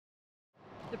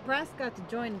The press got to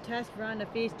join a test run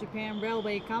of East Japan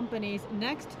Railway Company's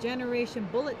next-generation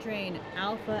bullet train,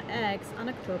 ALFA-X, on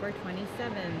October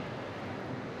 27.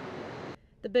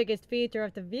 The biggest feature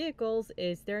of the vehicles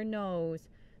is their nose.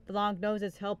 The long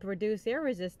noses help reduce air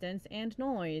resistance and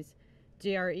noise.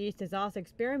 JR East is also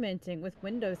experimenting with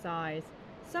window size.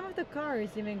 Some of the cars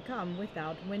even come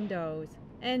without windows.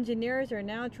 Engineers are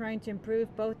now trying to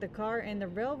improve both the car and the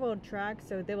railroad track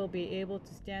so they will be able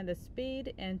to stand the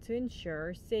speed and to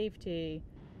ensure safety.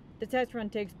 The test run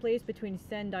takes place between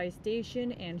Sendai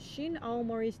Station and Shin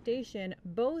Aomori Station,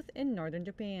 both in northern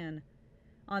Japan.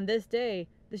 On this day,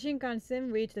 the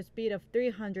Shinkansen reached a speed of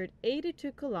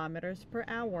 382 kilometers per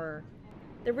hour.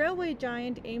 The railway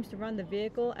giant aims to run the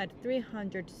vehicle at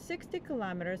 360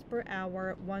 kilometers per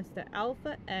hour once the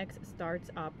ALFA-X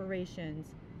starts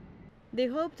operations. They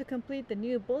hope to complete the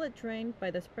new bullet train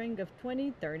by the spring of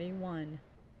 2031.